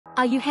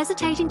Are you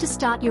hesitating to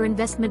start your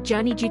investment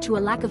journey due to a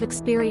lack of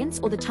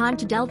experience or the time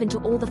to delve into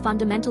all the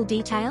fundamental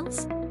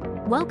details?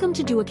 Welcome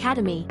to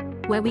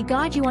dooacademy, where we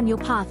guide you on your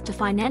path to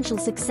financial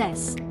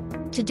success.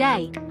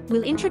 Today,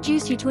 we'll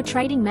introduce you to a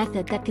trading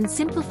method that can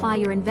simplify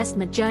your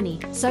investment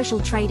journey: social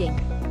trading.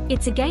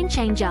 It's a game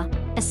changer,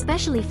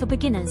 especially for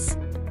beginners.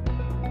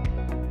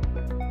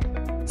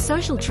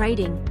 Social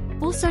trading,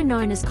 also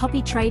known as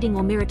copy trading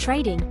or mirror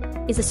trading,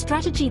 is a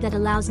strategy that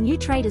allows new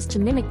traders to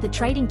mimic the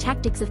trading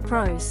tactics of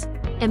pros.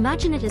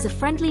 Imagine it as a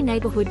friendly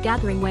neighborhood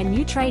gathering where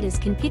new traders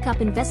can pick up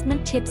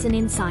investment tips and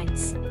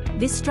insights.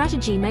 This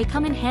strategy may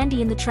come in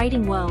handy in the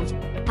trading world,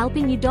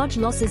 helping you dodge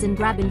losses and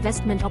grab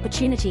investment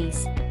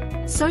opportunities.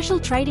 Social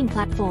trading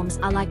platforms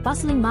are like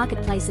bustling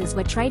marketplaces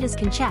where traders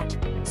can chat,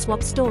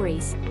 swap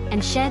stories,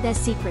 and share their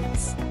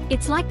secrets.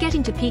 It's like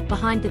getting to peek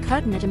behind the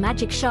curtain at a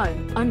magic show,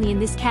 only in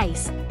this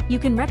case, you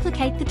can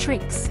replicate the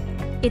tricks.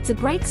 It's a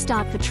great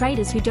start for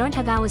traders who don't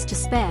have hours to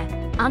spare,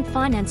 aren't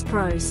finance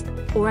pros,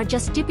 or are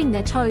just dipping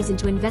their toes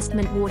into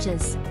investment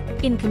waters.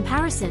 In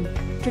comparison,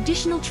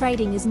 traditional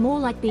trading is more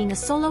like being a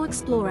solo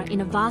explorer in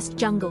a vast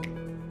jungle.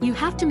 You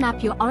have to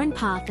map your own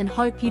path and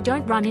hope you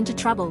don't run into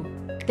trouble.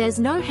 There's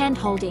no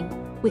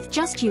hand-holding, with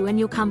just you and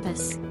your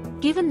compass.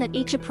 Given that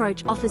each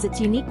approach offers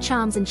its unique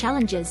charms and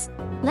challenges,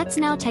 let's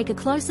now take a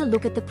closer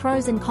look at the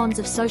pros and cons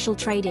of social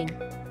trading.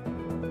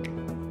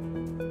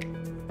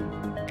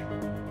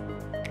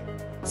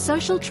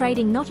 Social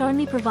trading not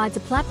only provides a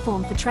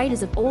platform for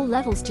traders of all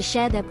levels to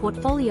share their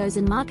portfolios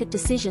and market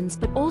decisions,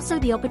 but also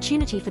the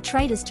opportunity for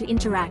traders to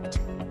interact.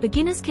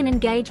 Beginners can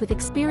engage with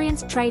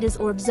experienced traders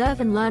or observe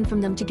and learn from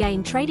them to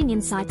gain trading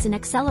insights and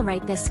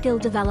accelerate their skill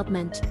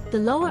development. The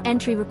lower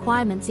entry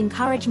requirements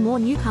encourage more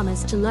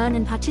newcomers to learn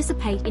and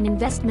participate in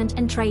investment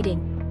and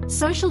trading.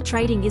 Social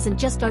trading isn't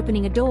just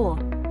opening a door,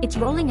 it's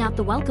rolling out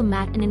the welcome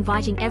mat and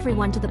inviting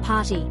everyone to the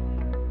party.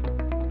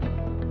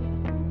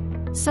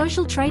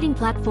 Social trading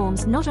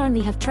platforms not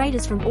only have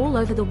traders from all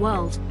over the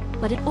world,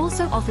 but it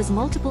also offers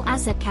multiple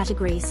asset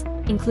categories,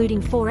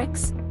 including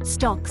forex,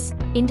 stocks,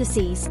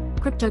 indices,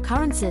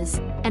 cryptocurrencies,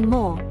 and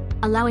more,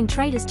 allowing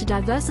traders to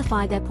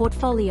diversify their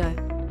portfolio.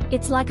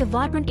 It's like a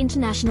vibrant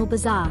international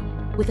bazaar,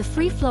 with a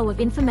free flow of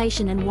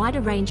information and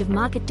wider range of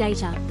market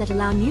data that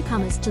allow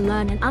newcomers to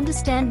learn and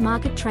understand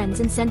market trends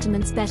and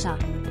sentiments better.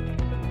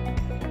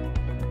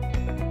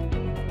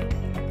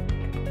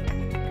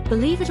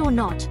 Believe it or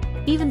not,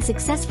 even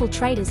successful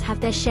traders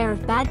have their share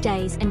of bad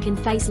days and can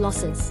face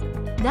losses.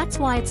 That's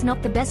why it's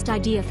not the best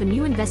idea for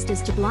new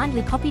investors to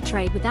blindly copy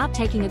trade without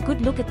taking a good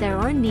look at their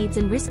own needs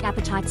and risk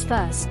appetites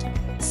first.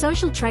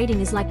 Social trading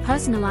is like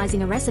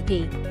personalizing a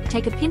recipe.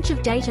 Take a pinch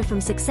of data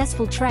from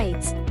successful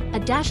trades, a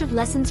dash of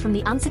lessons from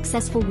the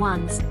unsuccessful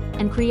ones,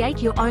 and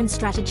create your own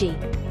strategy.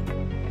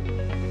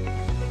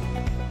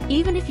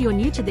 Even if you're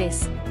new to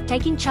this,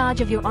 taking charge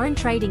of your own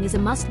trading is a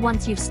must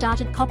once you've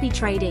started copy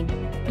trading.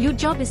 Your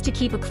job is to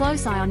keep a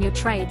close eye on your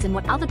trades and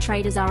what other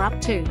traders are up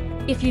to.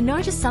 If you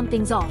notice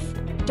something's off,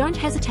 don't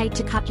hesitate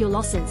to cut your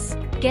losses.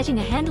 Getting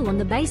a handle on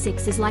the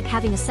basics is like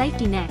having a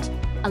safety net,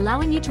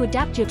 allowing you to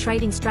adapt your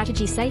trading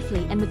strategy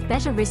safely and with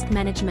better risk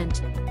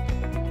management.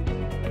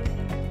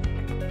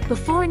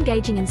 Before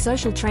engaging in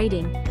social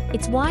trading,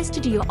 it's wise to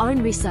do your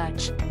own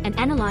research and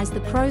analyze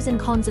the pros and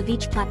cons of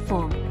each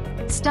platform.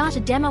 Start a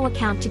demo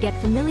account to get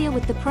familiar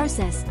with the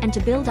process and to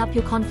build up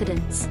your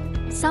confidence.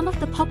 Some of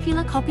the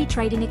popular copy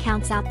trading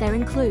accounts out there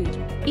include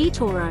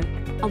eToro,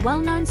 a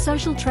well-known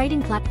social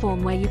trading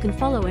platform where you can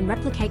follow and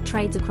replicate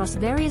trades across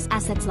various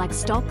assets like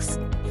stocks,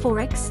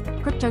 forex,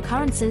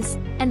 cryptocurrencies,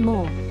 and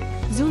more.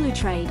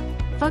 ZuluTrade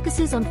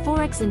focuses on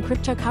forex and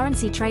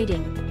cryptocurrency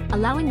trading,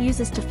 allowing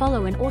users to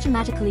follow and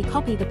automatically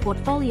copy the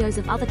portfolios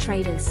of other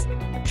traders.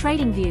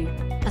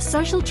 TradingView, a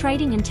social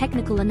trading and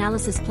technical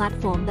analysis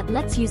platform that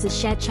lets users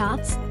share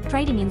charts,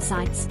 trading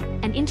insights,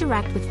 and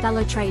interact with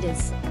fellow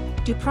traders.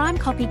 DoPrime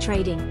Copy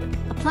Trading,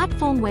 a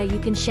platform where you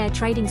can share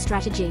trading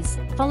strategies,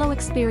 follow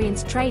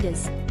experienced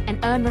traders,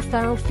 and earn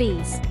referral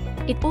fees.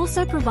 It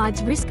also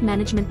provides risk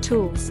management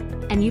tools,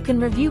 and you can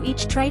review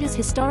each trader's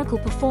historical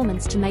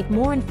performance to make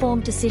more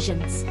informed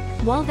decisions.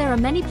 While there are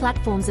many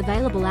platforms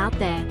available out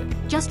there,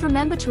 just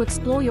remember to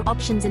explore your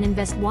options and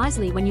invest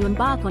wisely when you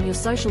embark on your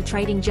social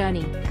trading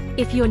journey.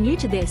 If you're new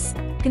to this,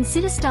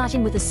 consider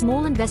starting with a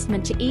small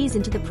investment to ease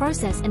into the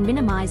process and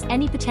minimize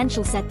any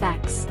potential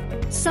setbacks.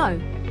 So,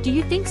 do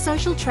you think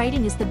social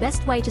trading is the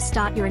best way to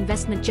start your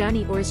investment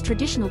journey, or is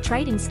traditional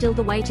trading still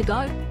the way to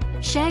go?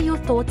 Share your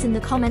thoughts in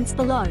the comments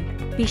below.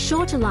 Be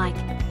sure to like,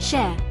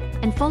 share,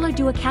 and follow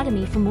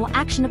dooacademy for more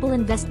actionable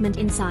investment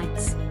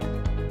insights.